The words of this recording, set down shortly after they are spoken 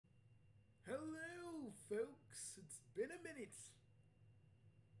folks? It's been a minute.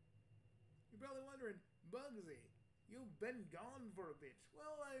 You're probably wondering, Bugsy, you've been gone for a bit.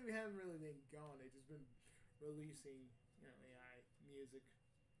 Well, I haven't really been gone. I've just been releasing, AI music.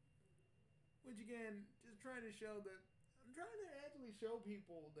 Which again, just trying to show that I'm trying to actually show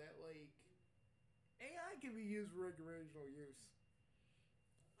people that like AI can be used for recreational use.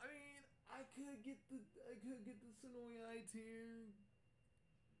 I mean, I could get the Sonoy AI tier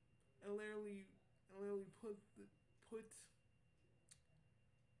and literally put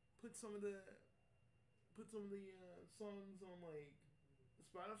some of the songs on like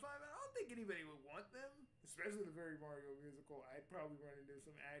Spotify, but I don't think anybody would want them, especially the very Mario musical. I'd probably run into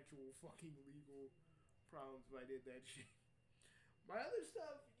some actual fucking legal problems if I did that shit. My other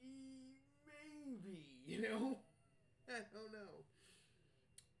stuff, maybe, I don't know.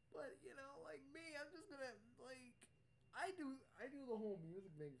 But like me, I'm just gonna like I do the whole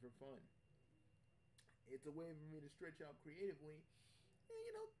music thing for fun. It's a way for me to stretch out creatively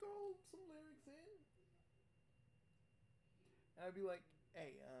and throw some lyrics in. And I'd be like,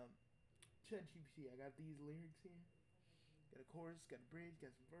 hey, ChatGPT, I got these lyrics here. Got a chorus, got a bridge,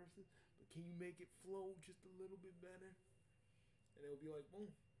 got some verses, but can you make it flow just a little bit better? And it'll be like,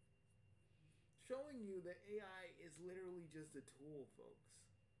 boom. Showing you that AI is literally just a tool, folks.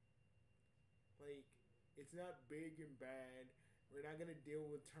 Like, it's not big and bad. We're not gonna deal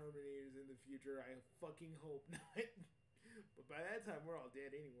with Terminators in the future. I fucking hope not. But by that time, we're all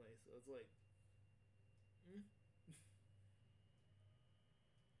dead anyway. So it's like,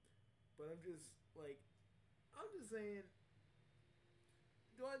 But I'm just saying.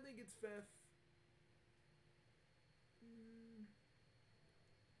 Do I think it's Fef?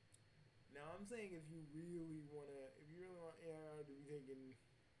 Now I'm saying if you really want AI to be taken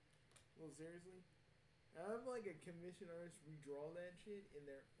a little seriously, I have like a commission artist redraw that shit in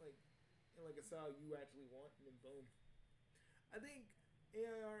there, like in like a style you actually want, and then boom. I think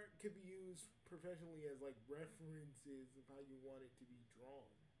AI art could be used professionally as like references of how you want it to be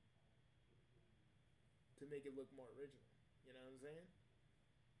drawn to make it look more original. You know what I'm saying?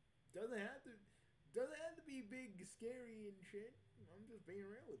 Doesn't have to be big, scary and shit. I'm just being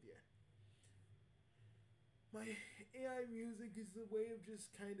real with you. My AI music is a way of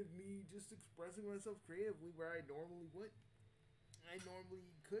just kind of me just expressing myself creatively where I normally wouldn't. I normally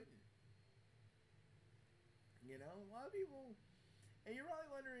couldn't. A lot of people, and you're probably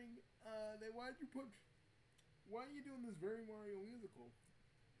wondering, why are you doing this very Mario musical?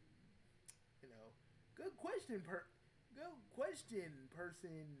 Good question,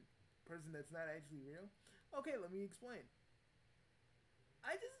 person that's not actually real. Okay, let me explain.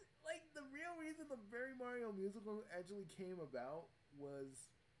 I just like the real reason the Very Mario musical actually came about was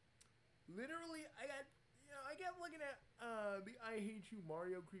literally I kept looking at the I Hate You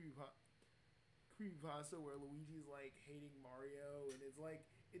Mario creepypasta where Luigi's like hating Mario, and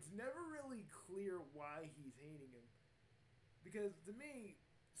it's never really clear why he's hating him, because to me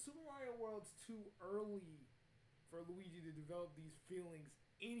Super Mario World's too early for Luigi to develop these feelings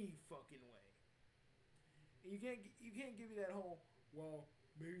any fucking way. And you can't give me that whole, well,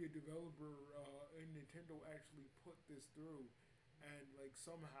 maybe a developer in Nintendo actually put this through, and like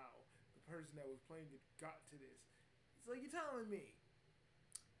somehow the person that was playing it got to this. It's like you're telling me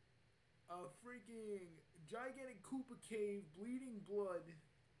a freaking gigantic Koopa cave, bleeding blood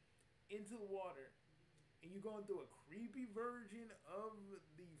into the water, and you're going through a creepy version of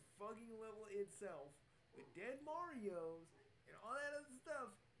the fucking level itself with dead Marios and all that other stuff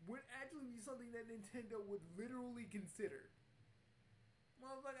would actually be something that Nintendo would literally consider.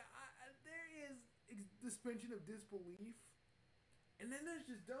 Motherfucker, there is suspension of disbelief, and then there's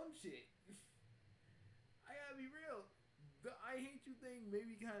just dumb shit. I gotta be real. The I Hate You thing may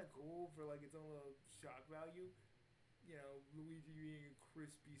be kind of cool for like its own little shock value. Luigi being a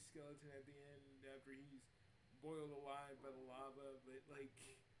crispy skeleton at the end after he's boiled alive by the lava, but like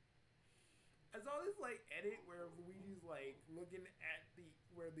I saw this like edit where Luigi's like looking at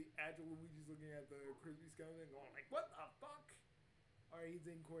where the actual Luigi's looking at the crispy skeleton and going like, what the fuck? Or he's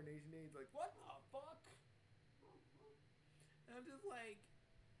in coordination day, he's like, what the fuck? And I'm just like,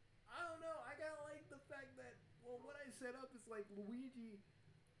 I don't know, I gotta like the fact that, well, what I set up is like Luigi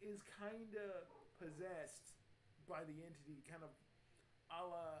is kinda possessed by the entity, kind of a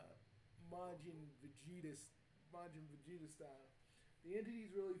la Majin Vegeta style. The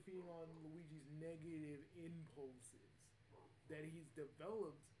entity's really feeding on Luigi's negative impulses that he's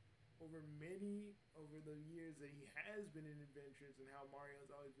developed over the years that he has been in adventures, and how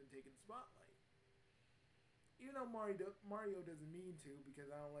Mario's always been taking the spotlight. Even though Mario doesn't mean to,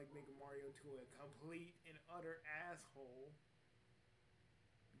 because I don't like making Mario into a complete and utter asshole.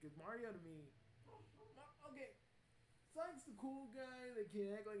 Because Mario to me Okay, Sonic's the cool guy that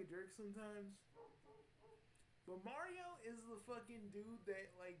can act like a jerk sometimes. But Mario is the fucking dude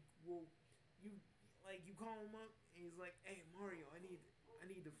that like will you like you call him up and he's like, "Hey Mario, I need to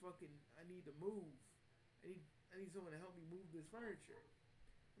move. I need I need someone to help me move this furniture."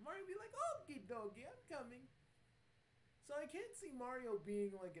 And Mario be like, "Okay, doggy, I'm coming." So I can't see Mario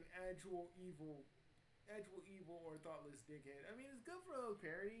being like an actual evil or thoughtless dickhead. I mean, it's good for those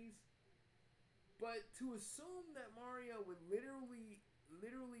parodies, but to assume that Mario would literally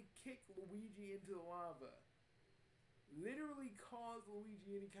kick Luigi into the lava, literally cause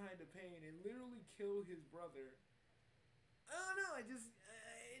Luigi any kind of pain, and literally kill his brother, I don't know. It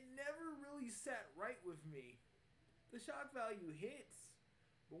never really sat right with me. The shock value hits,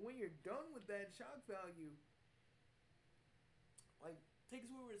 but when you're done with that shock value, like take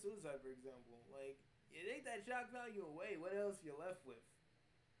Squidward Suicide for example, like you take that shock value away, what else you left with?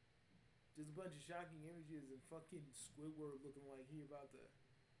 Just a bunch of shocking images and fucking Squidward looking like he about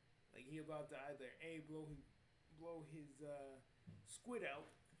to either A blow his squid out,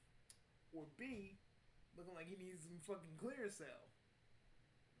 or B looking like he needs some fucking clear cell.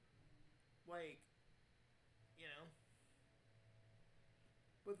 Like, you know.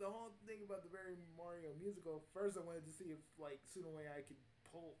 But the whole thing about the very Mario musical, first I wanted to see if like Suno AI could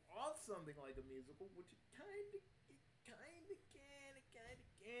pull off something like a musical, which it kinda can, it kinda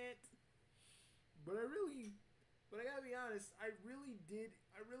can't. But I gotta be honest, I really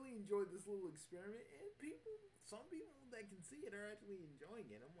enjoyed this little experiment, and some people that can see it are actually enjoying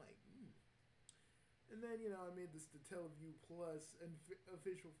it. I'm like, And then I made this to Teleview Plus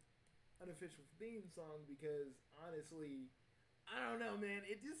unofficial theme song because honestly, I don't know, man.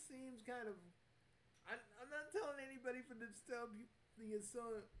 It just seems kind of. I'm not telling anybody for the Teleview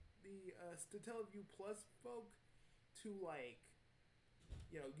Plus folk to like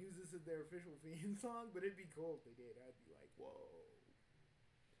use this as their official theme song, but it'd be cool if they did. I'd be like, whoa.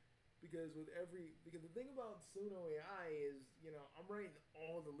 Because the thing about Suno AI is, I'm writing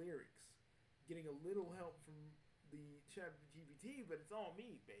all the lyrics, getting a little help from the chat GPT, but it's all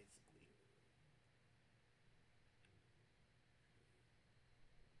me basically.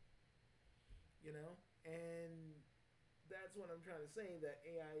 And that's what I'm trying to say, that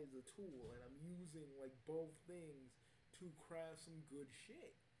AI is a tool, and I'm using like both things to craft some good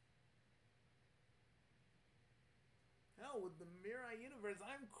shit. Hell, with the Mirai universe,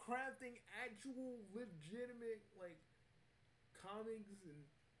 I'm crafting actual legitimate like comics and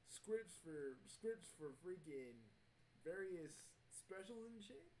scripts for freaking various specials and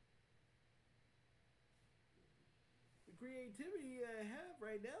shit. The creativity I have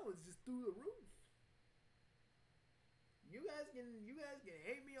right now is just through the roof. You guys can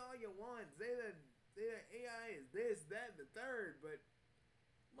hate me all you want, say that AI is this, that, and the third, but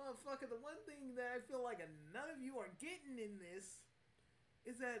motherfucker, the one thing that I feel like none of you are getting in this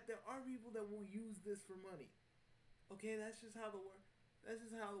is that there are people that will use this for money. Okay, that's just how the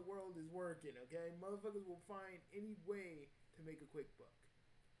world is working. Okay, motherfuckers will find any way to make a quick buck.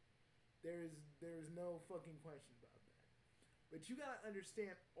 There is no fucking question about that. But you gotta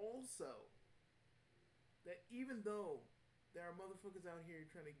understand also that even though there are motherfuckers out here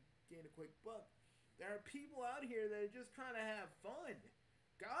trying to gain a quick buck, there are people out here that are just trying to have fun.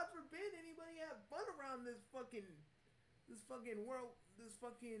 God forbid anybody have fun around this fucking world, this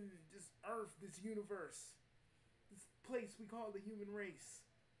fucking just Earth, this universe, this place we call the human race.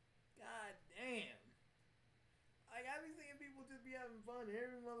 God damn. Like I be seeing people just be having fun.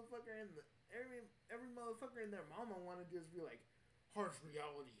 Every motherfucker and their mama want to just be like, harsh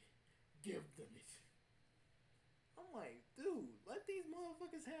reality, give them it. I'm like, dude, let these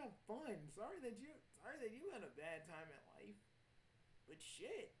motherfuckers have fun. Sorry that you had a bad time in life, but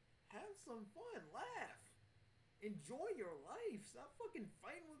shit, have some fun, laugh, enjoy your life. Stop fucking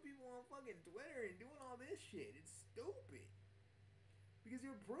fighting with people on fucking Twitter and doing all this shit. It's stupid. Because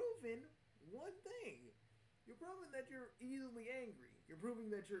you're proving one thing. You're proving that you're easily angry. You're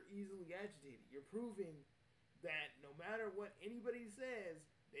proving that you're easily agitated. You're proving that no matter what anybody says,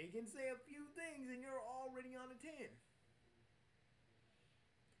 they can say a few things and you're already on a 10.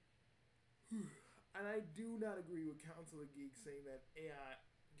 And I do not agree with Council of Geeks saying that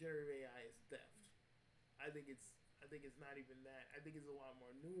generative AI is theft. I think it's not even that. I think it's a lot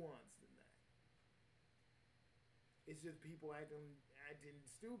more nuanced than that. It's just people acting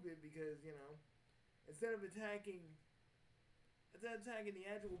stupid because, instead of attacking the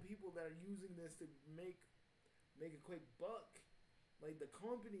actual people that are using this to make a quick buck, like the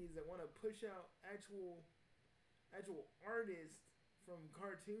companies that want to push out actual artists from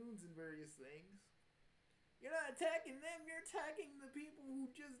cartoons and various things, you're not attacking them, you're attacking the people who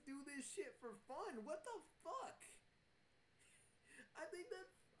just do this shit for fun. on. What the fuck? I think that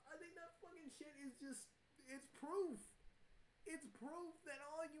fucking shit is just, it's proof. It's proof that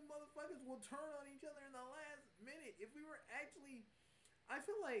all you motherfuckers will turn on each other in the last minute. If we were actually, I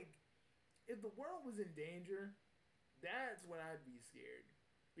feel like if the world was in danger, that's when I'd be scared.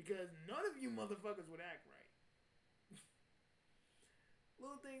 Because none of you motherfuckers would act right.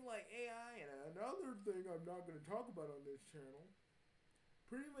 Little thing like AI and another thing I'm not going to talk about on this channel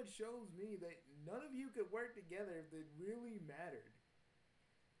pretty much shows me that none of you could work together if it really mattered.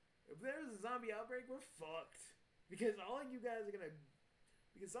 If there's a zombie outbreak, we're fucked. Because all of you guys are going to,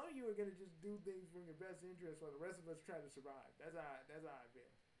 because some of you are going to just do things for your best interest while the rest of us try to survive. That's how I feel.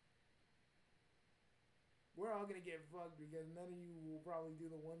 We're all going to get fucked because none of you will probably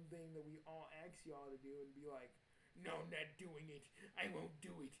do the one thing that we all ask y'all to do and be like, no, I'm not doing it. I won't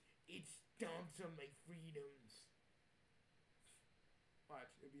do it. It stomps on my freedoms.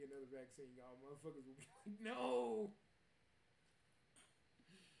 Watch, it'll be another vaccine, y'all. Motherfuckers will be like, no!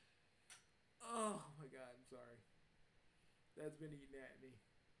 Oh my god, I'm sorry. That's been eating at me.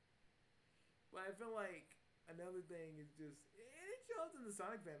 But I feel like another thing is just, and it shows in the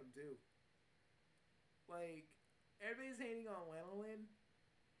Sonic fandom too. Like, everybody's hating on Lanolin,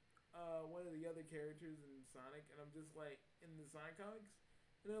 one of the other characters in Sonic, and I'm just like, in the Sonic comics,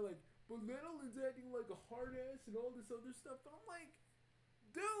 and they're like, but Lanolin's acting like a hard ass and all this other stuff, and I'm like,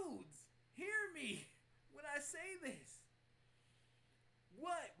 dudes, hear me when I say this.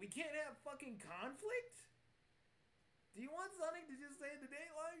 What? We can't have fucking conflict? Do you want Sonic to just say the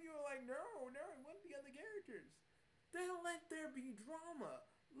day? A lot of you are like, no, I want the other characters. Then let there be drama.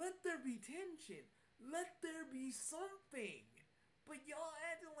 Let there be tension. Let there be something. But y'all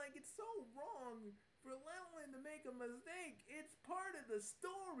acting like it's so wrong for Lanolin to make a mistake. It's part of the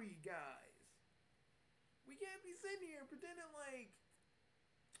story, guys. We can't be sitting here pretending like,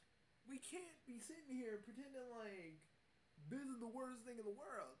 this is the worst thing in the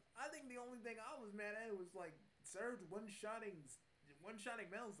world. I think the only thing I was mad at was like Surge one-shotting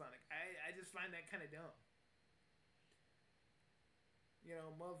Metal Sonic. I just find that kind of dumb. You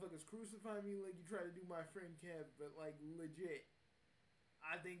know, motherfuckers crucify me like you try to do my friend Kev, but like legit,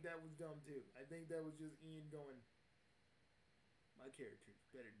 I think that was dumb too. I think that was just Ian going, my character's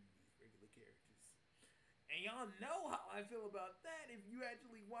better than these regular characters. And y'all know how I feel about that if you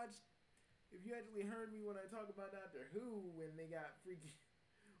actually heard me when I talk about Doctor Who when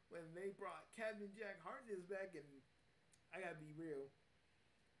they brought Captain Jack Harkness back, and I gotta be real,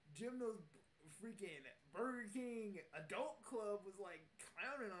 Jimno's freaking Burger King adult club was like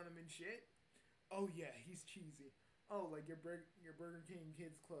clowning on him and shit. Oh yeah, he's cheesy. Oh, like your Burger King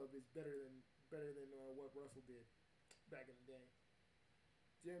kids club is better than what Russell did back in the day.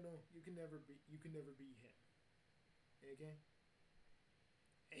 Jimno, you can never be him. Okay?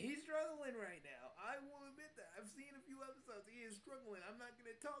 And he's struggling right now. I will admit that. I've seen a few episodes. He is struggling. I'm not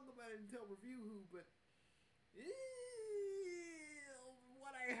going to talk about it until review who, but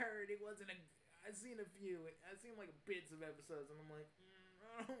what I heard, it wasn't a. I've seen a few. I've seen like bits of episodes, and I'm like,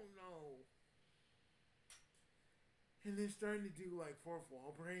 I don't know. And they're starting to do like fourth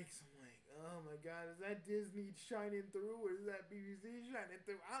wall breaks. I'm like, oh my god, is that Disney shining through, or is that BBC shining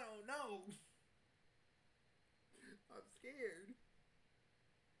through? I don't know. I'm scared.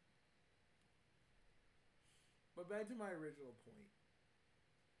 But back to my original point.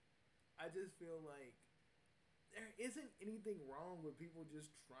 I just feel like there isn't anything wrong with people just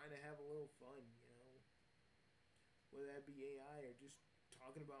trying to have a little fun, you know? Whether that be AI or just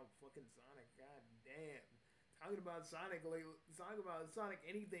talking about fucking Sonic. God damn. Talking about Sonic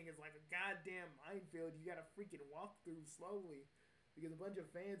anything is like a goddamn minefield you gotta freaking walk through slowly. Because a bunch of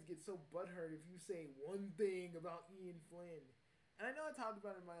fans get so butthurt if you say one thing about Ian Flynn. And I know I talked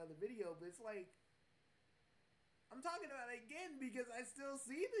about it in my other video, but it's like, I'm talking about it again because I still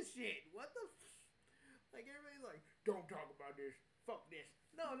see the shit. What the like, everybody's like, don't talk about this. Fuck this.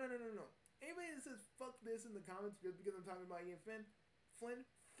 No. Anybody that says fuck this in the comments just because I'm talking about Ian Flynn,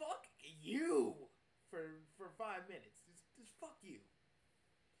 fuck you for 5 minutes. Just fuck you.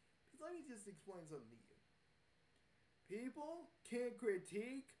 Because let me just explain something to you. People can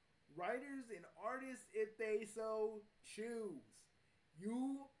critique writers and artists if they so choose.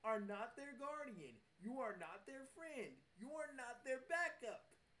 You are not their guardian. You are not their friend. You are not their backup.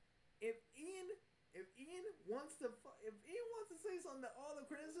 If Ian wants to say something to all the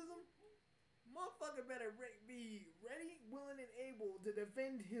criticism, motherfucker better be ready, willing, and able to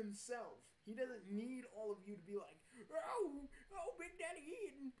defend himself. He doesn't need all of you to be like, oh, Big Daddy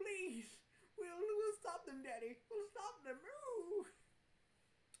Ian, please, we'll stop them, Daddy. We'll stop them. Ooh.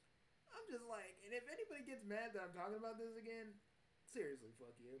 I'm just like, and if anybody gets mad that I'm talking about this again, seriously,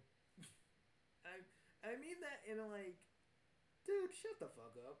 fuck you. I mean that in like, dude, shut the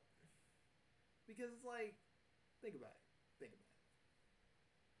fuck up. Because it's like, think about it. Think about it.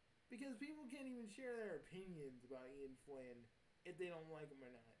 Because people can't even share their opinions about Ian Flynn if they don't like him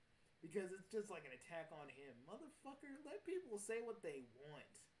or not. Because it's just like an attack on him. Motherfucker, let people say what they want.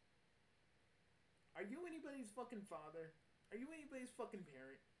 Are you anybody's fucking father? Are you anybody's fucking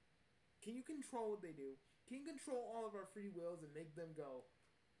parent? Can you control what they do? Can you control all of our free wills and make them go,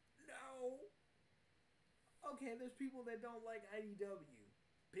 no? Okay, there's people that don't like IDW.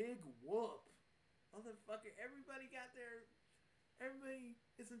 Big whoop. Motherfucker, everybody got their... Everybody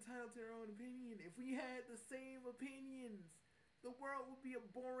is entitled to their own opinion. If we had the same opinions, the world would be a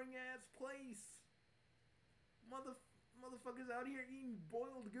boring ass place. Motherfuckers out here eating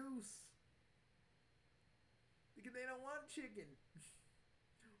boiled goose. Because they don't want chicken.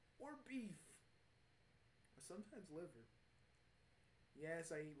 Or beef. Or sometimes liver.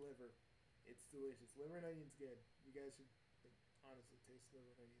 Yes, I eat liver. It's delicious. Liver and onions good. You guys should honestly taste liver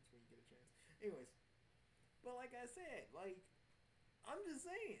and onions when you get a chance. Anyways. But like I said, like, I'm just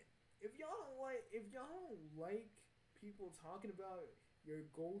saying, if y'all don't like people talking about your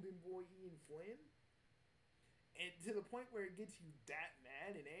golden boy Ian Flynn, and to the point where it gets you that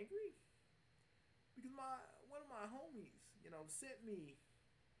mad and angry, because one of my homies, sent me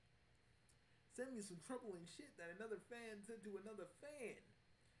some troubling shit that another fan sent to another fan,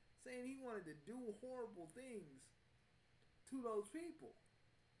 saying he wanted to do horrible things to those people,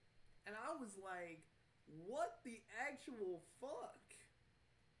 and I was like, what the actual fuck?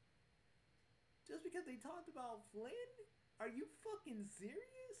 Just because they talked about Flynn? Are you fucking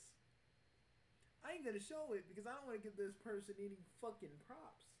serious? I ain't gonna show it because I don't want to give this person any fucking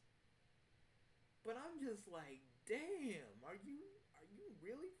props. But I'm just like, damn, are you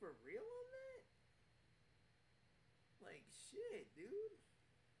really for real on that? Like, shit, dude.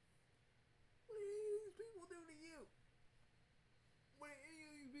 What do any of these people do to you? What do any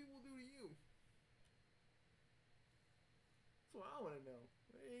of these people do to you? That's what I want to know.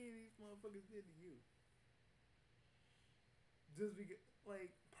 What any of these motherfuckers did to you? Just because, like,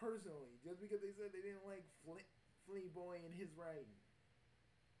 personally, just because they said they didn't like Flea Boy and his writing.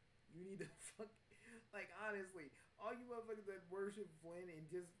 You need to fuck. Like, honestly, all you motherfuckers that worship Flynn and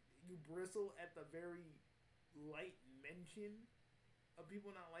just, you bristle at the very light mention of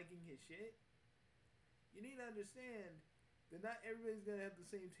people not liking his shit, you need to understand that not everybody's gonna have the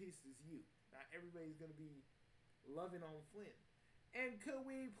same taste as you. Not everybody's gonna be loving on Flynn. And could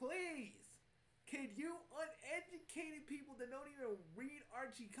we please, could you uneducated people that don't even read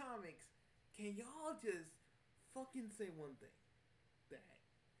Archie comics, can y'all just fucking say one thing? That,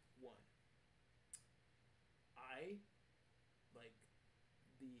 one,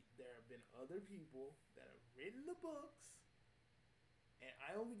 there have been other people that have written the books, and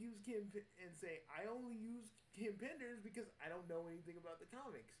I only use Kim Penders because I don't know anything about the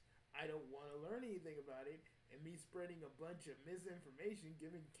comics. I don't want to learn anything about it, and me spreading a bunch of misinformation,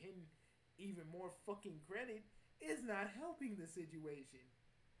 giving Kim even more fucking credit, is not helping the situation.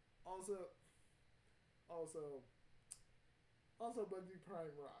 Also, Bugsy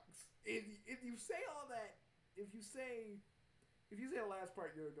Prime rocks. If you say all that, if you say the last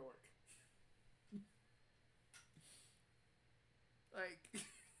part, you're a dork. Like,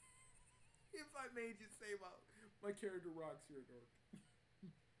 if I made you say about my character rocks, you're a dork.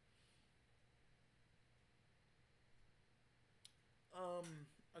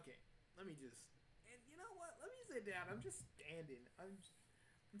 Okay. Let me just, and you know what? Let me sit down. I'm just standing. I'm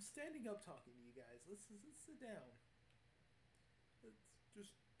standing up talking to you guys. Let's sit down. Let's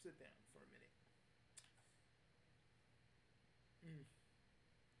just sit down for a minute.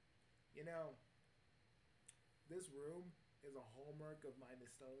 You know, this room is a hallmark of my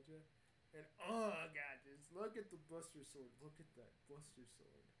nostalgia. And oh god, just look at the Buster Sword. Look at that Buster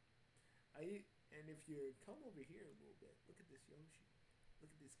Sword. And if you come over here a little bit, look at this Yoshi. Look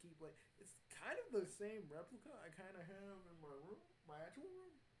at this Keyblade. It's kind of the same replica I kind of have in my room, my actual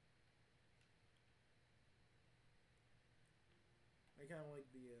room. I kind of like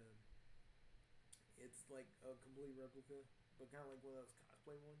it's like a complete replica, but kind of like one of those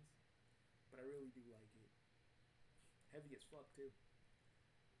cosplay ones. But I really do like it. Heavy as fuck too.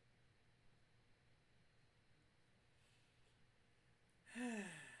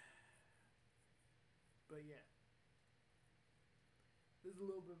 But yeah, there's a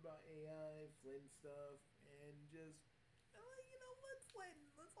little bit about AI, Flynn stuff, and just let's lighten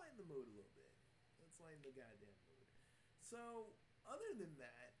the mood a little bit. Let's lighten the goddamn mood. So, other than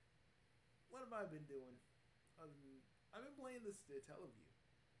that, what have I been doing? I've been playing this to Teleview.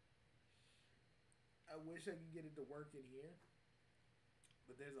 I wish I could get it to work in here,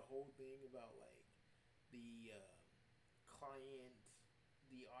 But there's a whole thing about like the client,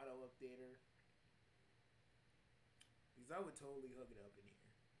 the auto updater, because I would totally hook it up in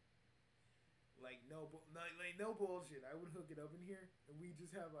here. Like no bullshit. I would hook it up in here, and we'd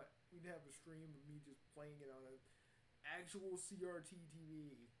have a stream of me just playing it on an actual CRT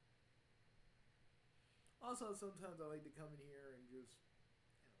TV. Also, sometimes I like to come in here and just,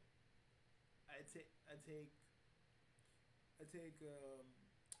 I take a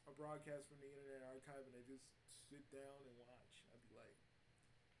broadcast from the Internet Archive and I just sit down and watch. I'll be like,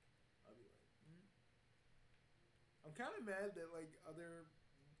 I'm kind of mad that like other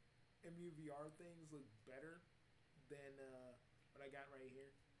MUVR things look better than what I got right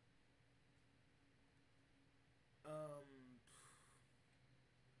here. Um,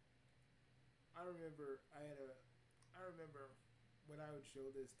 I remember when I would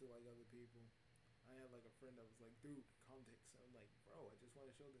show this to like other people. I had like a friend that was like, dude, context. I'm like, bro, I just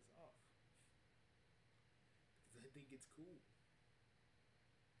want to show this off because I think it's cool. You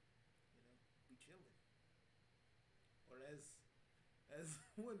know, be chilling. Or as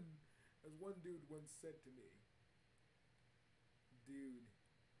one dude once said to me, dude,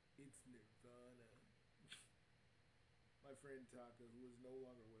 it's Nirvana. My friend Taka, who was no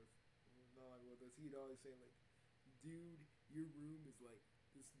longer with us, he'd always say like, dude, your room is like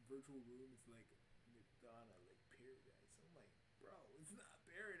this virtual room is like Nirvana, like paradise. I'm like, bro, it's not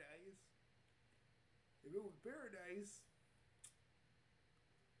paradise. If it was paradise,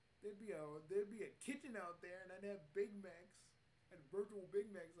 there'd be a kitchen out there, and I'd have Big Macs, and virtual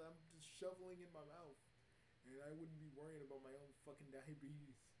Big Macs I'm just shoveling in my mouth, and I wouldn't be worrying about my own fucking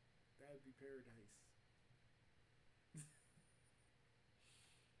diabetes. That'd be paradise.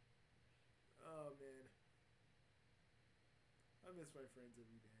 Oh man, I miss my friends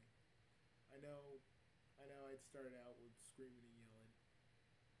every day. I know, I know. I'd started out with screaming and yelling,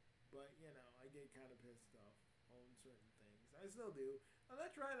 but you know, I get kind of pissed off on certain things. I still do. I'm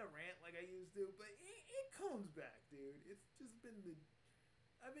not trying to rant like I used to, but it comes back, dude. It's just been the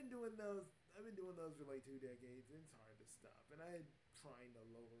I've been doing those. I've been doing those for like 2 decades. And it's hard to stop, and I'm trying to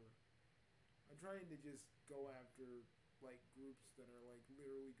lower. I'm trying to just go after like groups that are like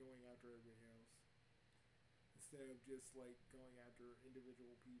literally going after everybody else instead of just like going after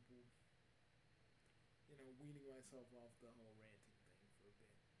individual people. You know, weaning myself off the whole ranting thing for a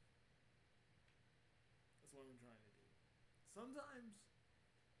bit. That's what I'm trying to do. Sometimes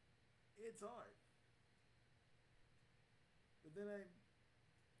it's hard, but then I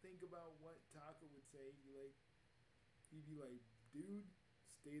think about what Taka would say. He'd be like, dude,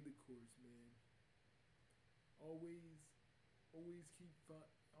 stay the course, man. Always, always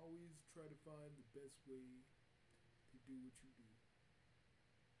try to find the best way to do what you do.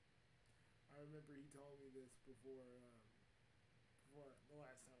 I remember he told me this before the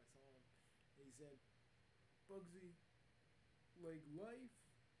last time I saw him. He said, Bugsy, like life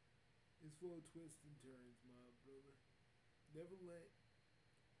is full of twists and turns, my brother. Never let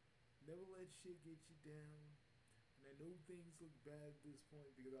never let shit get you down. And I know things look bad at this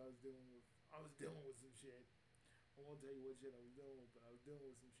point because I was dealing with some shit. I won't tell you what shit I was dealing with, but I was dealing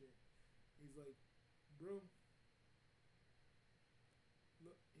with some shit. He's like, bro,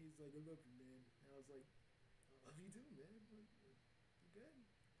 look, he's like, I love you, man. And I was like, I love you too, man. Like, you good?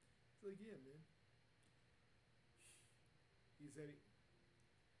 He's like, yeah, man. He said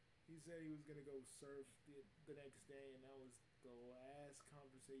he said he was gonna go surf the next day, and that was the last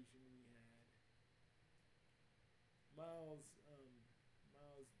conversation we had. Miles,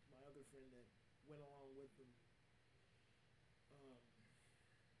 my other friend that went along with him, um,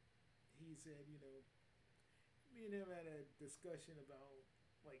 he said, you know, me and him had a discussion about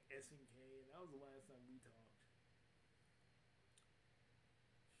like SNK, and that was the last time we talked.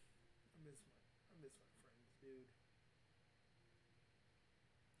 I miss my friends, dude.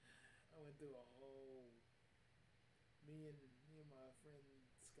 I went through a whole me and my friend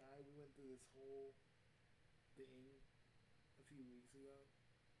Sky. We went through this whole thing a few weeks ago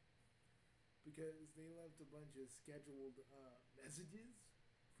because they left a bunch of scheduled messages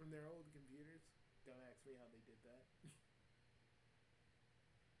from their old computers. Don't ask me how they did that.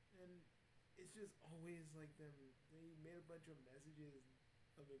 And it's just always like them. They made a bunch of messages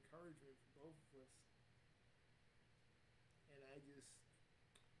of encouragement for both of us, and I just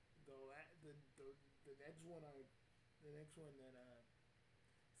the next one that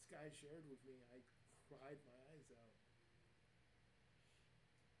Sky shared with me, I cried my eyes out.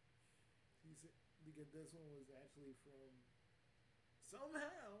 He said because this one was actually from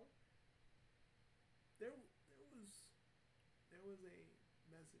somehow there was a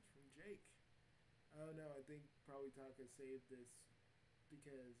message from Jake. I don't know. I think probably Taka saved this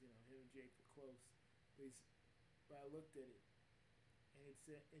because him and Jake were close. But, but I looked at it and it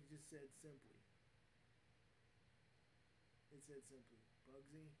just said simply. It said simply,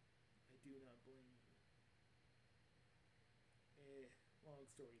 Bugsy, I do not blame you. Long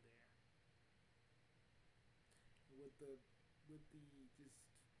story there. With the just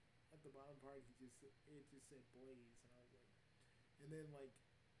at the bottom part, it just said Blaze, and I was like, and then like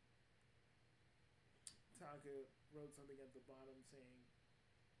Taka wrote something at the bottom saying,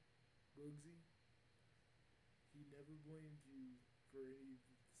 Bugsy, he never blamed you for any of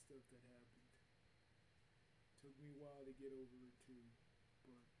the stuff that happened. Took me a while to get over it too,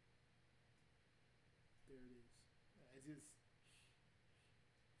 but there it is. I just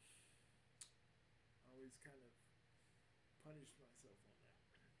always kind of punished myself on that.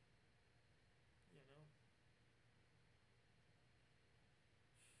 You know?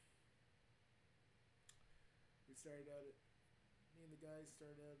 We started out at, me and the guys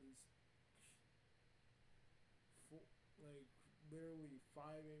started out as like literally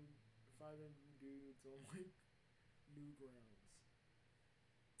five dudes on like new grounds,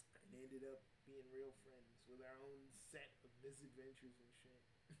 and ended up being real friends with our own set of misadventures and shit.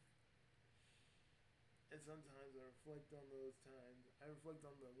 And sometimes I reflect on those times. I reflect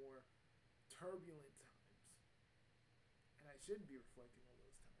on the more turbulent times, and I shouldn't be reflecting on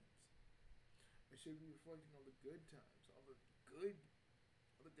those times. I should be reflecting on the good times, all the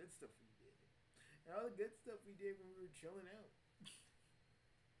good stuff we did, and all the good stuff we did when we were chilling out.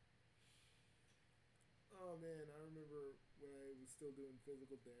 Oh man, I remember when I was still doing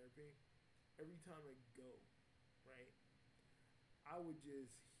physical therapy. Every time I go, right, I would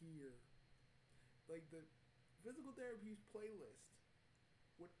just hear like the physical therapy's playlist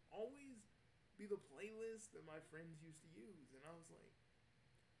would always be the playlist that my friends used to use, and I was like,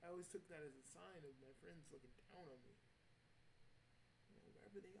 I always took that as a sign of my friends looking down on me,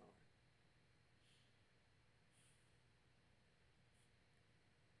 wherever they are.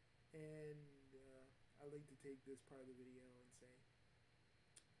 And I like to take this part of the video and say,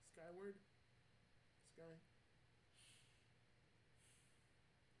 Skyward, Sky,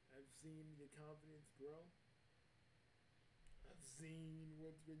 I've seen your confidence grow. I've seen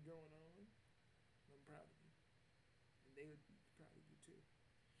what's been going on. I'm proud of you. And they would be proud of you too.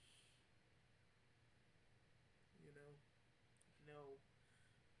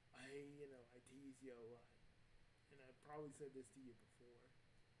 I tease you a lot. And I've probably said this to you before.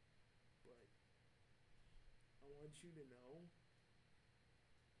 But I want you to know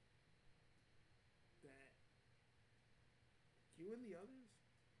that you and the others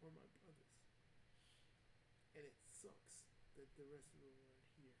are my brothers. And it sucks that the rest of them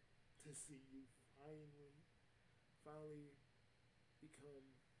aren't here to see you finally become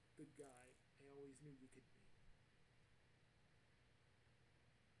the guy I always knew you could be.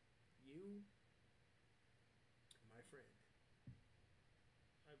 You, my friend,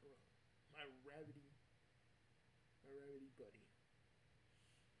 my bro, my rabbity buddy.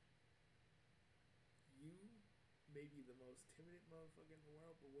 You may be the most timid motherfucker in the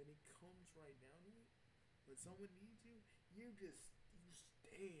world, but when it comes right down to it, when someone needs you, you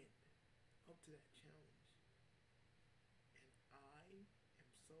stand up to that challenge. And I am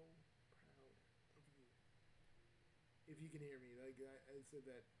so proud of you. If you can hear me, like I said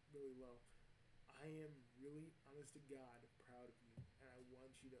that really low. I am really, honest to God, proud of you, and I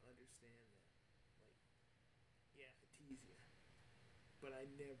want you to understand that. Like, yeah, I tease you, but I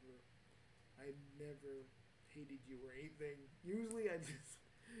never hated you or anything. Usually I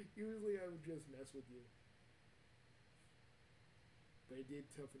would just mess with you, but I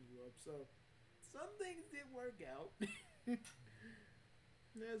did toughen you up. So some things didn't work out,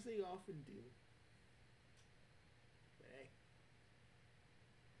 as they often do. But hey,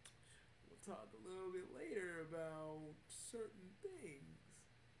 we'll talk a little bit later about certain things.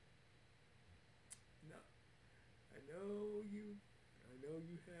 No, I know you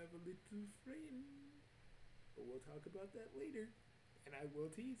have a little friend, but we'll talk about that later, and I will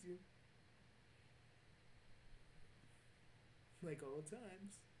tease you. Like old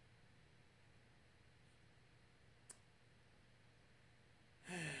times.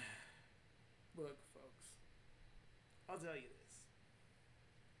 Look, folks, I'll tell you this.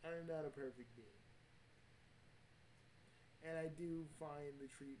 I'm not a perfect being. And I do find the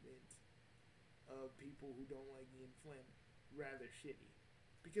treatment of people who don't like me in Flint rather shitty.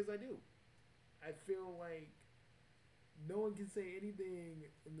 Because I do. I feel like no one can say anything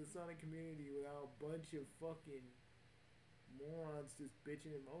in the Sonic community without a bunch of fucking morons just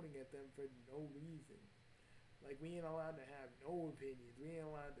bitching and moaning at them for no reason. Like, we ain't allowed to have no opinions. We ain't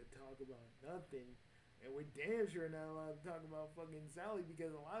allowed to talk about nothing And we're damn sure not allowed to talk about fucking Sally because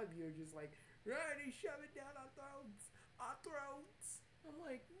a lot of you are just like, right, they shove it down our throats. Our throats. I'm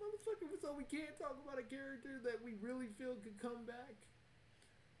like, motherfucker, so we can't talk about a character that we really feel could come back?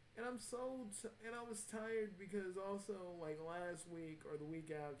 And and I was tired because also, like, last week or the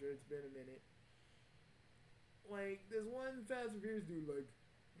week after, it's been a minute. Like, this one Fast and Furious dude, like,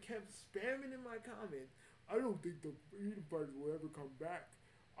 kept spamming in my comments. I don't think the Freedom Fighters will ever come back.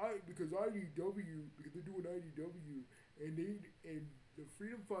 Because IDW, because they're doing IDW, and the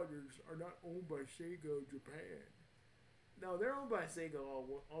Freedom Fighters are not owned by Sega Japan. No, they're owned by Sega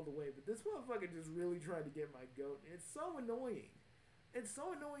all the way, but this motherfucker just really tried to get my goat. And it's so annoying. It's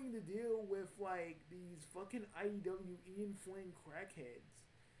so annoying to deal with, like, these fucking IDW Ian Flynn crackheads.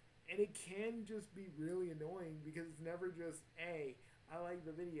 And it can just be really annoying because it's never just, hey, I like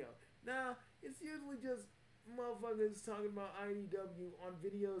the video. Nah, it's usually just motherfuckers talking about IDW on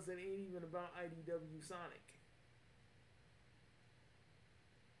videos that ain't even about IDW Sonic.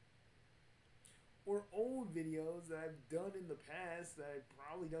 Or old videos that I've done in the past that I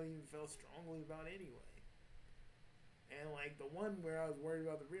probably don't even feel strongly about anyway. And like the one where I was worried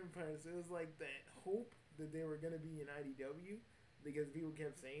about the Freedom Fighters, it was like that hope that they were going to be in IDW because people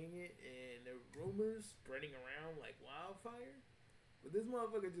kept saying it and there were rumors spreading around like wildfire. But this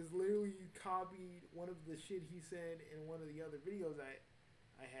motherfucker just literally copied one of the shit he said in one of the other videos I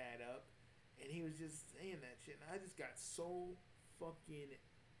had up. And he was just saying that shit. And I just got so fucking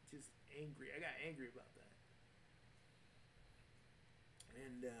just angry. I got angry about that.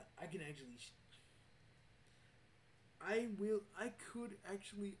 And I can actually... I'm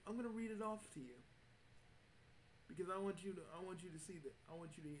gonna read it off to you because I want you to see that. I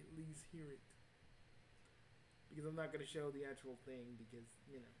want you to at least hear it because I'm not gonna show the actual thing because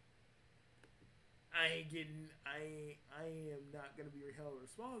I am not gonna be held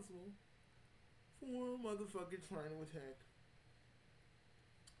responsible for a motherfucker trying to attack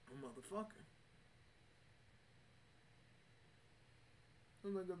a motherfucker.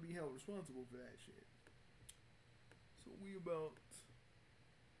 I'm not gonna be held responsible for that shit. So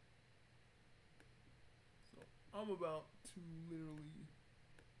I'm about to literally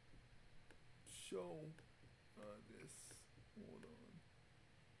show this. Hold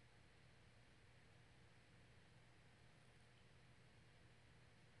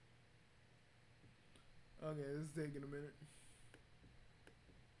on. Okay, this is taking a minute.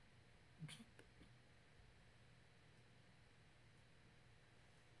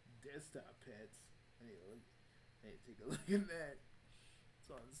 Desktop pets. I need to take a look at that. It's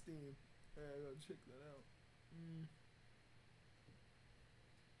on Steam. I gotta check that out.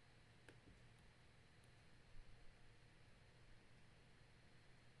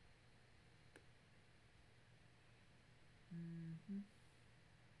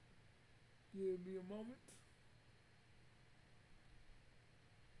 Give me a moment.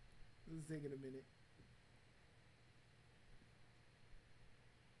 This is taking a minute.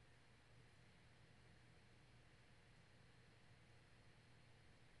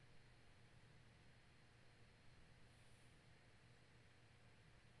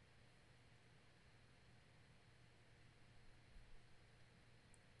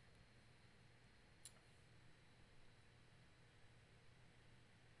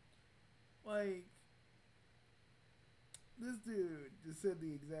 Like, this dude just said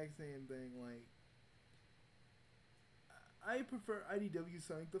the exact same thing. Like, I prefer IDW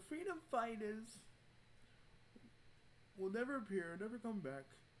Sonic. The Freedom Fighters will never appear, never come back,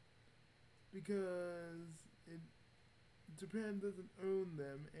 because Japan doesn't own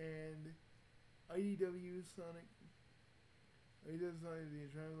them, and IDW Sonic is translated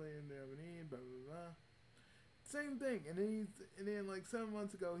into Japanese, blah blah blah. Same thing, and then like 7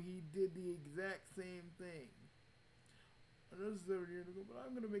 months ago he did the exact same thing. I know this is over a year ago, but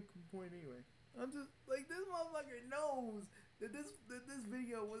I'm gonna make a point anyway. I'm just like, this motherfucker knows that this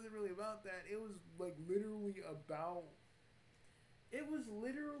video wasn't really about that. It was like literally about. It was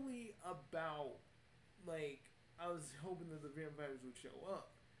literally about, like, I was hoping that the vampires would show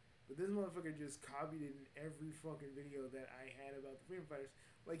up. But this motherfucker just copied it in every fucking video that I had about the Freedom Fighters.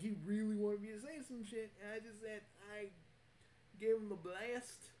 Like, he really wanted me to say some shit, and I just said, I gave him the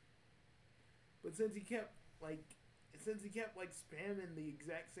blast. But since he kept spamming the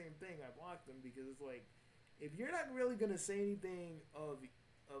exact same thing, I blocked him because it's like, if you're not really gonna say anything of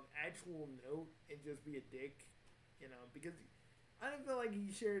actual note and just be a dick, because I didn't feel like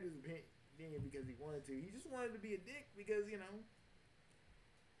he shared his opinion because he wanted to. He just wanted to be a dick because,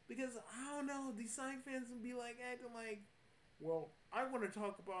 because I don't know, these Sonic fans would be like acting like, well, I want to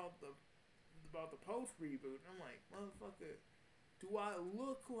talk about the post reboot. I'm like, motherfucker, Do I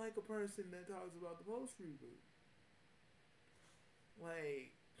look like a person that talks about the post reboot?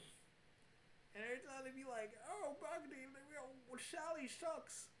 Like, and every time they be like, "Oh, Bugsy, Sally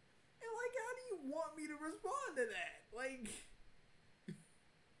sucks," and like, how do you want me to respond to that? Like,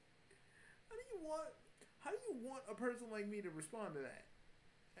 how do you want? How do you want a person like me to respond to that?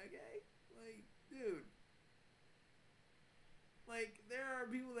 Okay, like, dude. Like, there are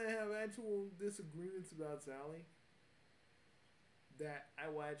people that have actual disagreements about Sally that I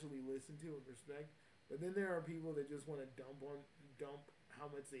will actually listen to and respect. But then there are people that just want to dump how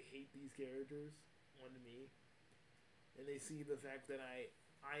much they hate these characters onto me, and they see the fact that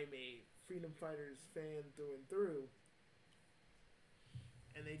I'm a Freedom Fighters fan through and through,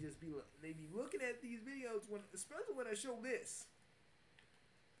 and they be looking at these videos when, especially when I show this,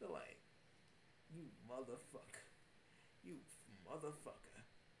 they're like, "You motherfucker, you motherfucker,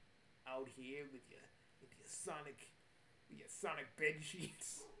 out here with your Sonic bed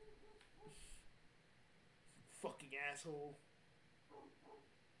sheets, fucking asshole."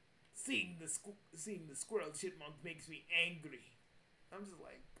 Seeing the squirrel chipmunk makes me angry. I'm just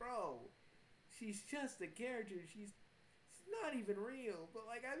like, bro, she's just a character. She's not even real. But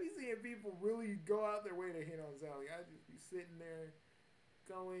like, I be seeing people really go out their way to hit on Sally. I just be sitting there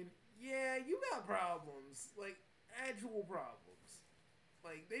going, yeah, you got problems, like actual problems.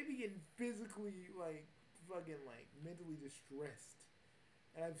 Like they be getting physically like fucking like mentally distressed,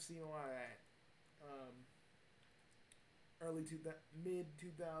 and I've seen a lot of that. Mid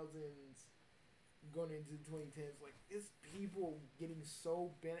 2000s going into 2010s, like it's people getting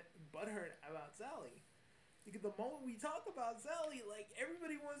so butthurt about Sally because the moment we talk about Sally, like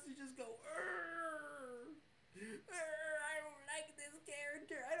everybody wants to just go, I don't like this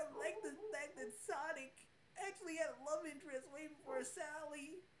character. I don't like the fact that Sonic actually had a love interest waiting for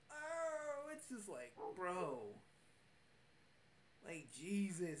Sally. Oh, it's just like, bro, like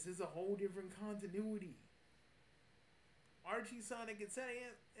Jesus, there's a whole different continuity. Archie Sonic and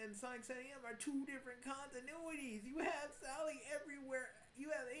Sonic 7M are two different continuities. You have Sally everywhere.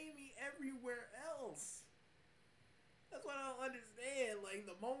 You have Amy everywhere else. That's what I don't understand. Like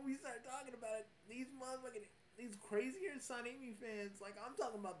the moment we start talking about it, these crazier Son Amy fans, like I'm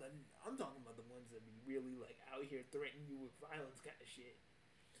talking about the ones that be really like out here threatening you with violence kind of shit.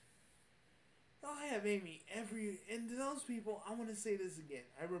 I have Amy and to those people, I want to say this again.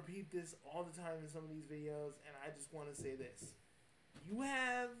 I repeat this all the time in some of these videos, and I just want to say this. You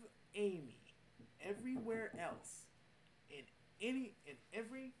have Amy everywhere else in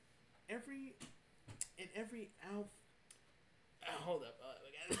every alpha. Hold up.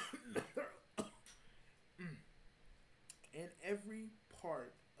 In every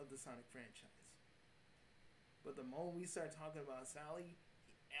part of the Sonic franchise. But the moment we start talking about Sally,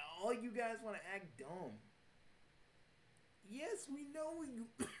 all you guys want to act dumb. Yes, we know you.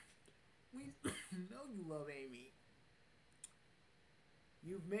 We know you love Amy.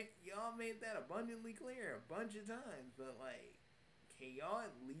 Y'all made that abundantly clear a bunch of times, but like, can y'all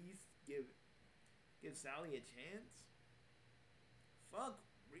at least give Sally a chance? Fuck,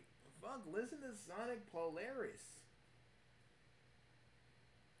 listen to Sonic Polaris.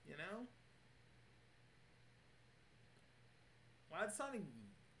 You know? Why Sonic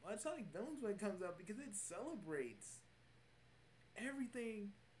Villains when it comes out? Because it celebrates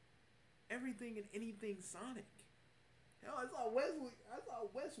everything and anything Sonic. Hell, I saw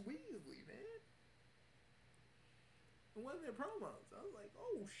Wes Weasley, man. In one of their promos. I was like,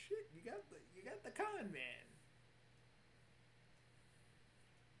 oh shit, you got the con man.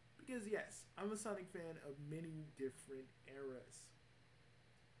 Because yes, I'm a Sonic fan of many different eras.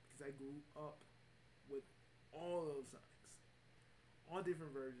 Because I grew up with all those Sonics. All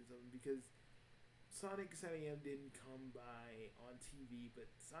different versions of them. Because Sonic 7M didn't come by on TV, but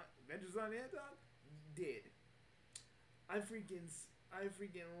Adventures on the Hedgehog did. I freaking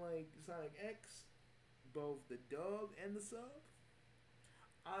like Sonic X, both the dub and the sub.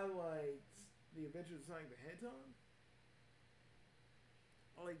 I liked the Adventures of Sonic the Hedgehog.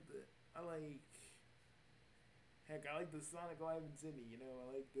 I like the Sonic Live in Sydney. You know,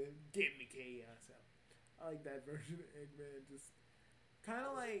 I like the Get Me Chaos out. I like that version of Eggman. Just kind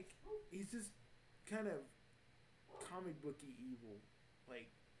of like he's just kind of comic booky evil,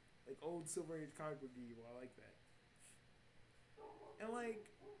 like old Silver Age comic book evil. I like that. And like,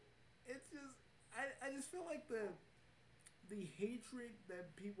 it's just I just feel like the hatred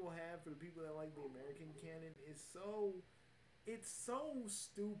that people have for the people that like the American canon is so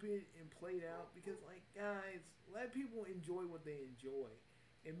stupid and played out because like guys, let people enjoy what they enjoy.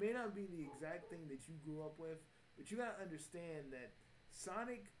 It may not be the exact thing that you grew up with, but you gotta understand that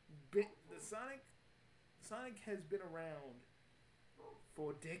Sonic has been around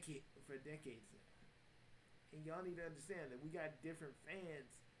for decades now. And y'all need to understand that we got different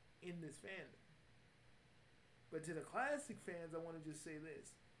fans in this fandom. But to the classic fans, I want to just say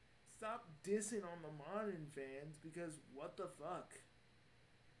this. Stop dissing on the modern fans because what the fuck?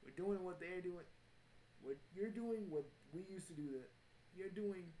 We're doing what they're doing. You're doing what we used to do. You're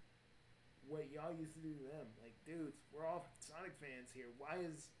doing what y'all used to do to them. Like, dudes, we're all Sonic fans here. Why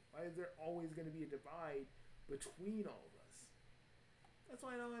is there always going to be a divide between all of us? That's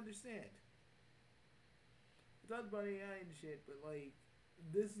why I don't understand. We talked about AI and shit, but like,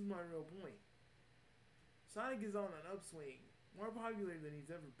 this is my real point. Sonic is on an upswing, more popular than he's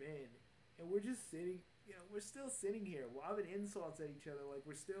ever been, and we're just sitting. We're still sitting here lobbing insults at each other like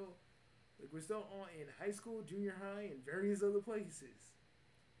we're still all in high school, junior high, and various other places.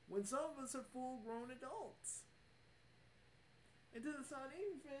 When some of us are full-grown adults. And to the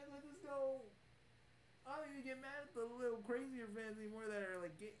Sonic fans, I just don't even get mad at the little crazier fans anymore that are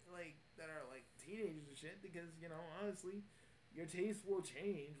like teenagers and shit, because honestly, your taste will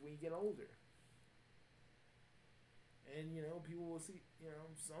change when you get older. And, people will see,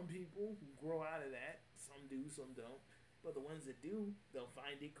 some people who grow out of that. Some do, some don't. But the ones that do, they'll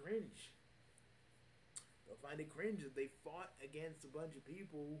find it cringe. They'll find it cringe that they fought against a bunch of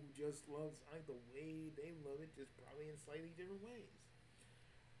people who just love Sonic the way they love it, just probably in slightly different ways.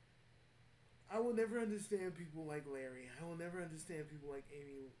 I will never understand people like Larry. I will never understand people like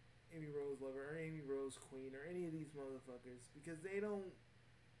Amy Rose Lover or Amy Rose Queen or any of these motherfuckers because they don't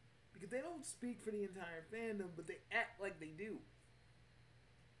speak for the entire fandom, but they act like they do.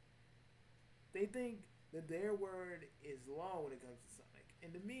 They think that their word is law when it comes to Sonic.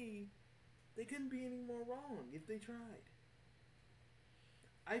 And to me, they couldn't be any more wrong if they tried.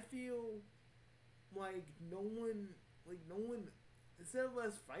 I feel like no one, instead of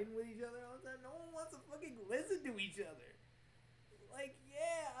us fighting with each other all the time, no one wants to fucking listen to each other. Like,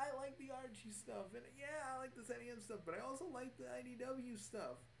 yeah, I like the Archie stuff, and yeah, I like the SNEM stuff, but I also like the IDW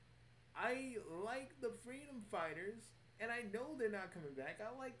stuff. I like the Freedom Fighters, and I know they're not coming back.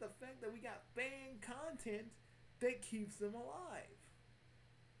 I like the fact that we got fan content that keeps them alive.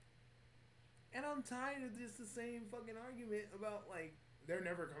 And I'm tired of just the same fucking argument about, like, they're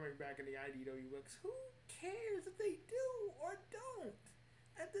never coming back in the IDW books. Who cares if they do or don't?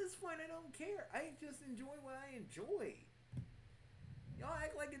 At this point, I don't care. I just enjoy what I enjoy. Y'all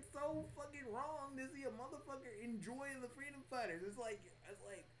act like it's so fucking wrong to see a motherfucker enjoying the Freedom Fighters. It's like,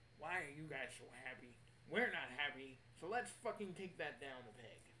 why are you guys so happy? We're not happy, so let's fucking kick that down a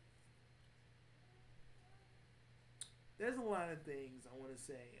peg. There's a lot of things I want to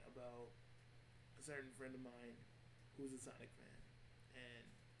say about a certain friend of mine who's a Sonic fan and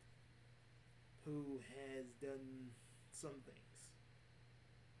who has done some things.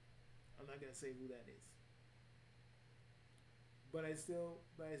 I'm not gonna say who that is. But I still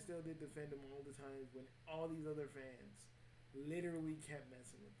did defend him all the times when all these other fans literally kept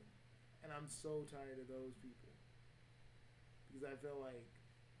messing with them. And I'm so tired of those people. Because I feel like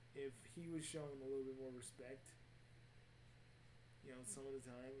if he was shown a little bit more respect, some of the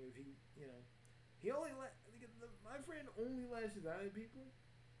time, if he, my friend only lashes out at people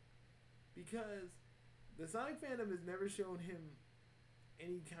because the Sonic fandom has never shown him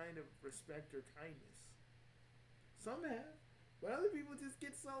any kind of respect or kindness. Some have, but other people just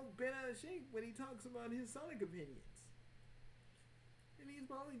get so bent out of shape when he talks about his Sonic opinions. And he's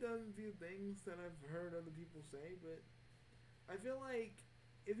probably done a few things that I've heard other people say, but I feel like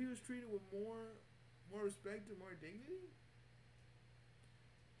if he was treated with more respect and more dignity,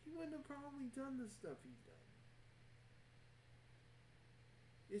 he wouldn't have probably done the stuff he's done.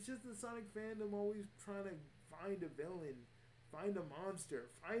 It's just the Sonic fandom always trying to find a villain, find a monster,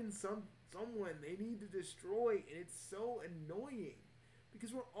 find someone they need to destroy, and it's so annoying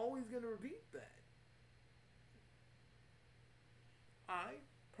because we're always going to repeat that. I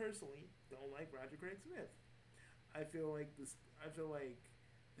personally don't like Roger Craig Smith. I feel like the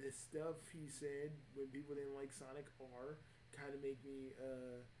stuff he said when people didn't like Sonic R kind of make me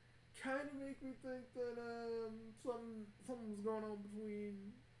think that something's going on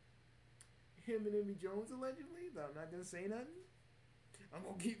between him and Emmy Jones allegedly. But I'm not gonna say nothing. I'm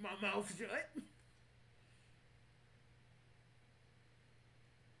gonna keep my mouth shut.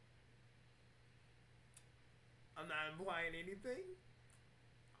 I'm not implying anything.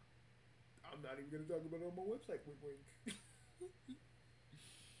 I'm not even gonna talk about it on my website. Wink, wink.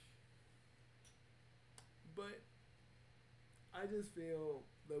 But I just feel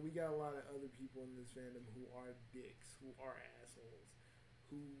that we got a lot of other people in this fandom who are dicks, who are assholes,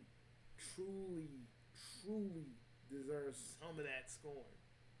 who truly deserve some of that scorn.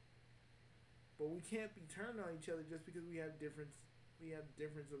 But we can't be turned on each other just because we have different we have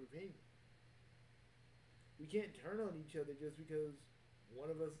difference of opinion. We can't turn on each other just because one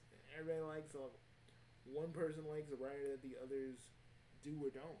of us, everybody likes a, one person likes a writer that the others do or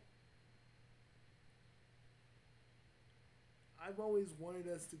don't. I've always wanted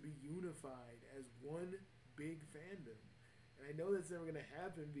us to be unified as one big fandom. And I know that's never going to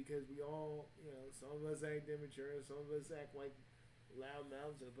happen because we all, you know, some of us act immature, some of us act like loud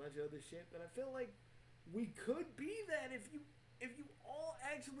mouths and a bunch of other shit. But I feel like we could be that if you all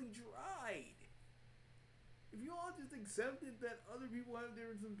actually tried. If you all just accepted that other people have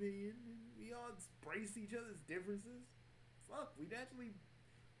different opinions and we all embraced each other's differences, fuck, we'd actually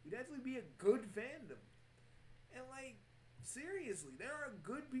be a good fandom. And like, seriously, there are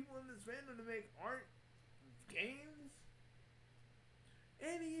good people in this fandom to make art, games,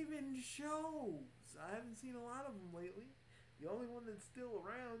 and even shows. I haven't seen a lot of them lately. The only one that's still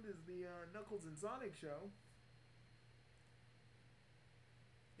around is the Knuckles and Sonic show.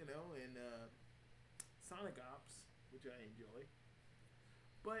 You know, and Sonic Ops, which I enjoy.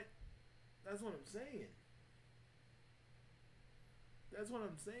 But that's what I'm saying. That's what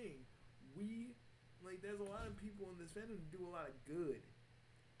I'm saying. There's a lot of people in this fandom who do a lot of good.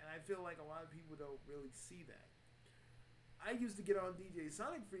 And I feel like a lot of people don't really see that. I used to get on DJ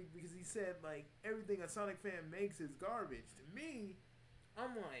Sonic Freak because he said, like, everything a Sonic fan makes is garbage. To me,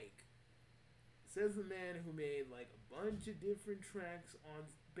 I'm like, says the man who made, like, a bunch of different tracks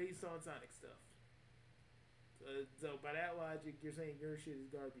based on Sonic stuff. So by that logic, you're saying your shit is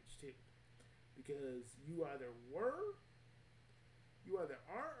garbage, too. Because you either are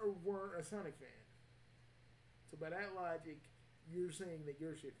or were a Sonic fan. So by that logic, you're saying that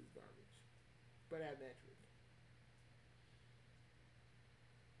your shit is garbage. By that metric.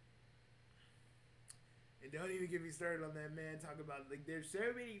 And don't even get me started on that man talking about, like, there's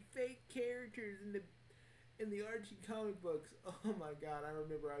so many fake characters in the Archie comic books. Oh my god, I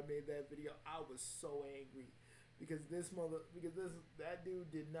remember I made that video. I was so angry because that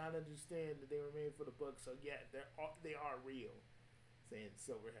dude did not understand that they were made for the book. So yeah, they are real. Saying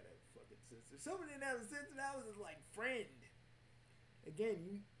Silver had a fucking sister. Silver didn't have a sister. That was his, like, friend.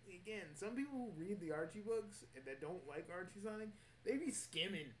 Again, some people who read the Archie books and that don't like Archie Sonic, they be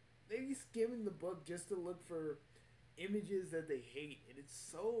skimming. They be skimming the book just to look for images that they hate, and it's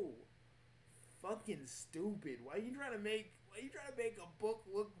so fucking stupid. Why you trying to make a book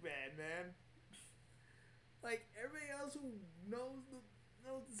look bad, man? Like, everybody else who knows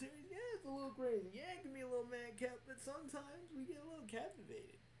the series, yeah, it's a little crazy. Yeah, it can be a little madcap, but sometimes we get a little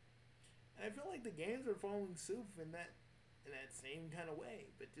captivated. And I feel like the games are following suit in that same kind of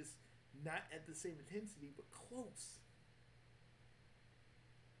way, but just not at the same intensity, but close.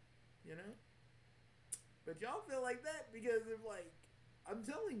 You know? But y'all feel like that because of, like, I'm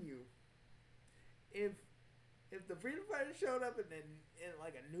telling you, if the Freedom Fighters showed up in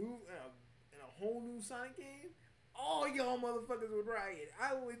like a whole new Sonic game, all y'all motherfuckers would riot.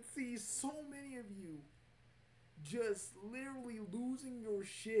 I would see so many of you just literally losing your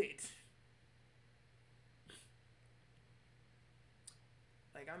shit.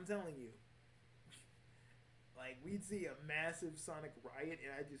 Like, I'm telling you. Like, we'd see a massive Sonic riot,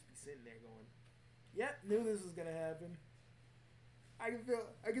 and I'd just be sitting there going, yep, knew this was gonna happen. I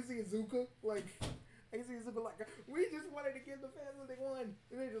can see Izuka, like, we just wanted to give the fans what they want.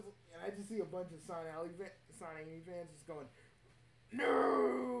 And I just see a bunch of Sonic fans just going,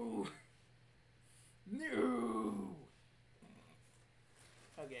 no! No!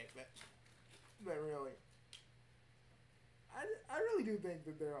 Okay, but really, I really do think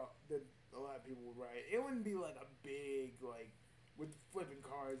that that a lot of people would riot. It wouldn't be like a big, like, with flipping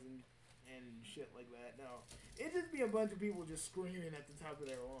cars and shit like that. No, it'd just be a bunch of people just screaming at the top of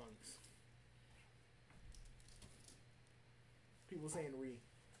their lungs. People saying "re,"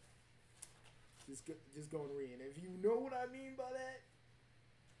 just going "re," and if you know what I mean by that,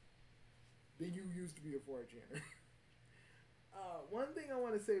 then you used to be a 4chaner. One thing I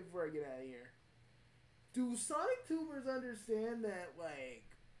want to say before I get out of here: do Sonic Tubers understand that, like,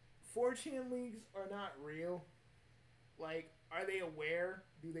 4chan leaks are not real? Like, are they aware?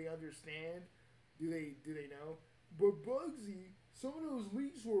 Do they understand? Do they know? But Bugsy, some of those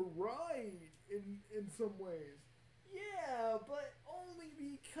leaks were right in some ways. Yeah, but only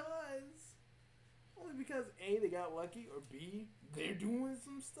because A, they got lucky, or B, they're doing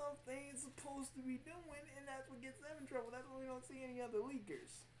some stuff they ain't supposed to be doing, and that's what gets them in trouble. That's why we don't see any other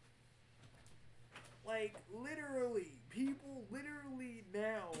leakers. Like, literally, people literally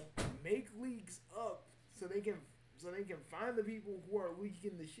now make leaks up so they can find the people who are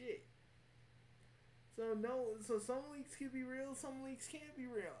leaking the shit. So some leaks can be real, some leaks can't be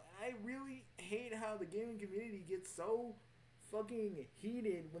real. I really hate how the gaming community gets so fucking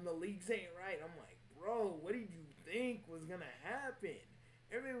heated when the leaks ain't right. I'm like, bro, what did you think was gonna happen?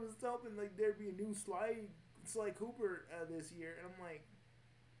 Everybody was hoping like there'd be a new Sly Cooper this year, and I'm like,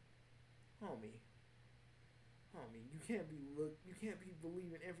 homie, you can't be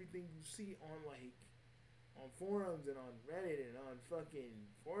believing everything you see on like on forums and on Reddit and on fucking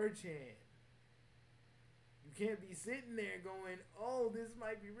 4chan. You can't be sitting there going, oh, this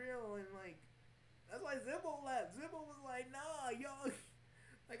might be real, and like that's why Zippo left. Zippo was like, nah, y'all.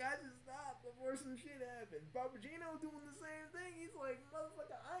 Like, I just stopped before some shit happened. Papagino doing the same thing. He's like,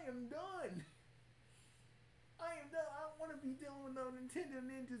 motherfucker, I am done. I am done. I don't want to be dealing with no Nintendo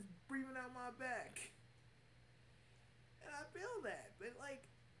ninjas breathing out my back. And I feel that. But, like,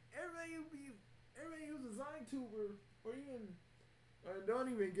 everybody who's a Sonic tuber, or even, don't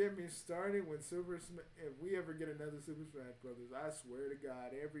even get me started when if we ever get another Super Smash Brothers, I swear to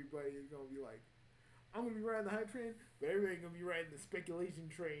God, everybody is going to be like, I'm gonna be riding the hype train, but everybody's gonna be riding the speculation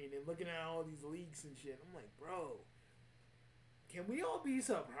train and looking at all these leaks and shit. I'm like, bro, can we all be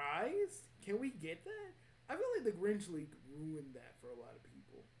surprised? Can we get that? I feel like the Grinch leak ruined that for a lot of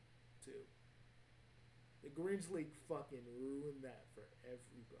people, too. The Grinch leak fucking ruined that for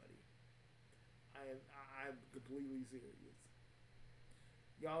everybody. I'm completely serious.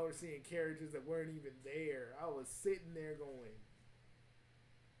 Y'all were seeing characters that weren't even there. I was sitting there going,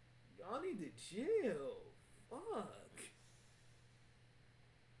 y'all need to chill. Fuck.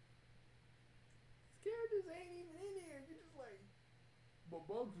 These characters ain't even in here. You're just like, but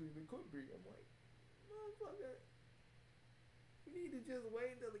Bugsy, they could be. I'm like, motherfucker. You need to just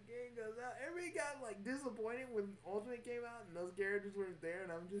wait until the game goes out. Everybody got like disappointed when Ultimate came out and those characters weren't there, and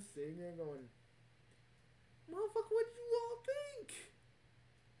I'm just sitting there going, motherfucker, what did you all think?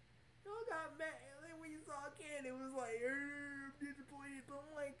 Y'all got mad. And then when you saw Ken, it was like, I'm disappointed. So I'm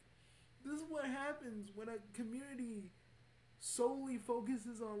like, this is what happens when a community solely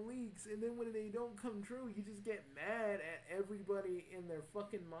focuses on leaks, and then when they don't come true, you just get mad at everybody and their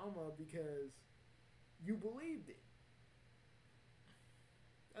fucking mama because you believed it.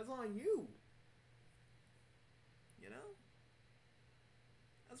 That's on you. You know?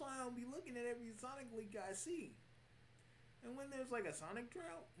 That's why I don't be looking at every Sonic leak I see. And when there's like a Sonic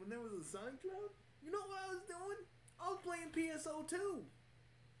drought, when there was a Sonic drought, you know what I was doing? I was playing PSO2.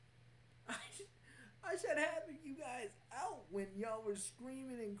 I should have you guys out when y'all were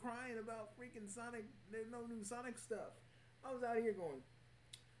screaming and crying about freaking Sonic. There's no new Sonic stuff. I was out here going,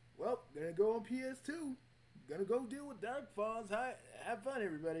 well, gonna go on PS2. Gonna go deal with Dark Falls. Have fun,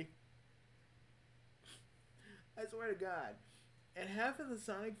 everybody. I swear to God. And half of the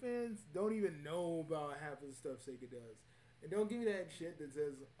Sonic fans don't even know about half of the stuff Sega does. And don't give me that shit that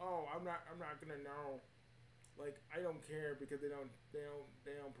says, oh, I'm not gonna know. Like, I don't care because they don't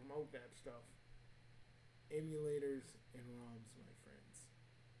promote that stuff. Emulators and ROMs, my friends.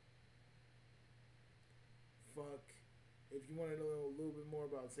 Fuck. If you want to know a little bit more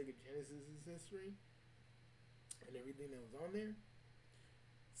about Sega Genesis's history and everything that was on there,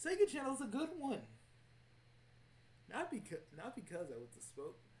 Sega Channel's a good one. Not because I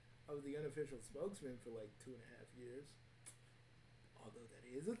was the unofficial spokesman for like 2.5 years. Although that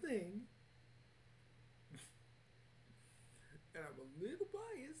is a thing. And I'm a little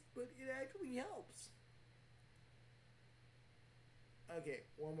biased, but it actually helps. Okay,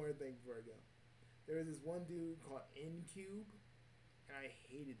 one more thing before I go. There was this one dude called N-Cube, and I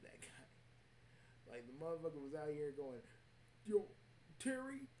hated that guy. Like, the motherfucker was out here going, yo,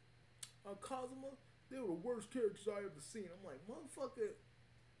 Terry, Kazuma, they were the worst characters I ever seen. I'm like, motherfucker.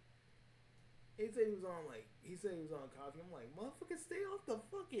 He said he was on coffee. I'm like, motherfucker, stay off the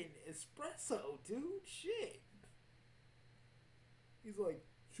fucking espresso, dude. Shit. He's like,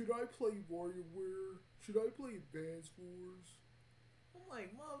 should I play WarioWare? Should I play Advance Wars? I'm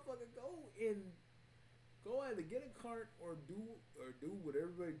like, motherfucker, go either get a cart or do what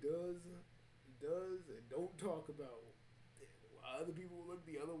everybody does, and don't talk about why other people look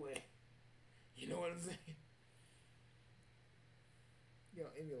the other way. You know what I'm saying? You know,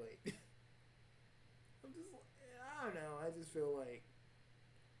 emulate. I'm just, I don't know. I just feel like,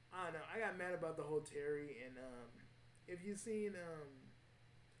 I don't know. I got mad about the whole Terry and if you've seen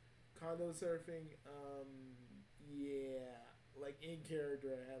condo surfing, yeah, like in character,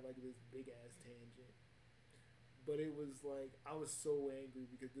 I had like this big ass tangent, but it was like I was so angry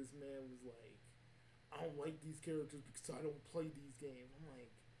because this man was like, I don't like these characters because I don't play these games. I'm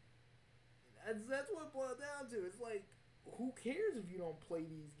like, that's what it boiled down to. It's like, who cares if you don't play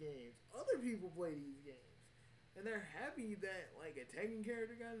these games? Other people play these games. And they're happy that like a Tekken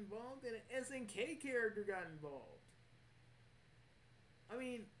character got involved and an SNK character got involved. I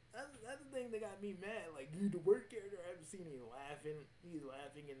mean, That's the thing that got me mad. Like, dude, the worst character I ever seen, he's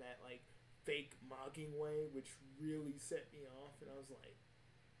laughing in that like fake mocking way, which really set me off. And I'm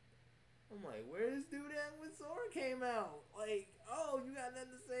like, where this dude at when Sora came out? Like, oh, you got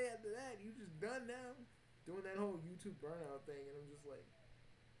nothing to say after that? You just done now, doing that whole YouTube burnout thing, and I'm just like,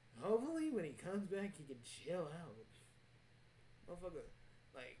 hopefully when he comes back, he can chill out, motherfucker.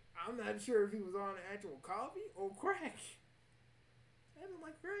 Like, I'm not sure if he was on actual coffee or crack. I don't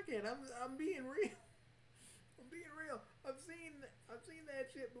like crackhead. I'm being real. I'm being real. I've seen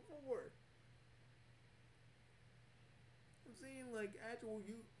that shit before. I've seen like actual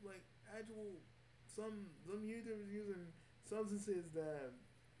some YouTubers using substances that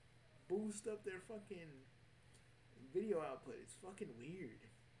boost up their fucking video output. It's fucking weird.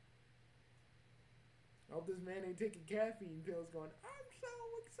 I hope this man ain't taking caffeine pills going, I'm so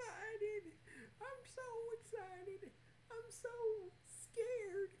excited. I'm so excited. I'm so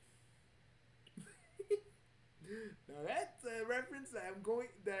scared. Now that's a reference that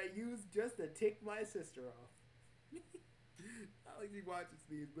I use just to tick my sister off. Not like she watches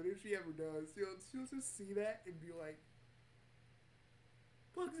these, but if she ever does, she'll just see that and be like,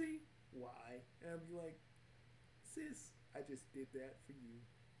 Bugsy, why? And I'll be like, sis, I just did that for you.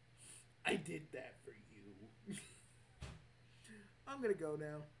 I did that for you. I'm gonna go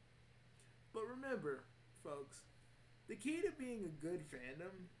now. But remember, folks, the key to being a good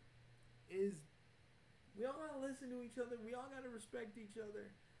fandom is we all gotta listen to each other, we all gotta respect each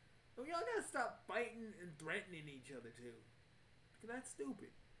other, and we all gotta stop fighting and threatening each other too. Because that's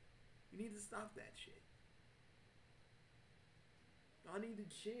stupid. We need to stop that shit. Y'all need to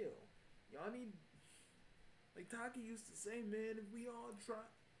chill. Y'all need, like Taki used to say, man, if we all just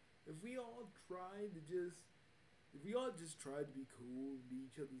tried to be cool and be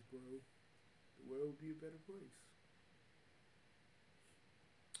each other's bro, the world would be a better place.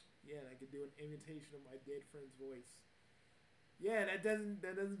 Yeah, and I could do an imitation of my dead friend's voice. Yeah, that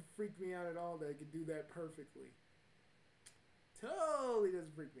doesn't freak me out at all that I could do that perfectly. Totally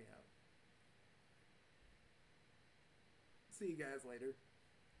doesn't freak me out. See you guys later.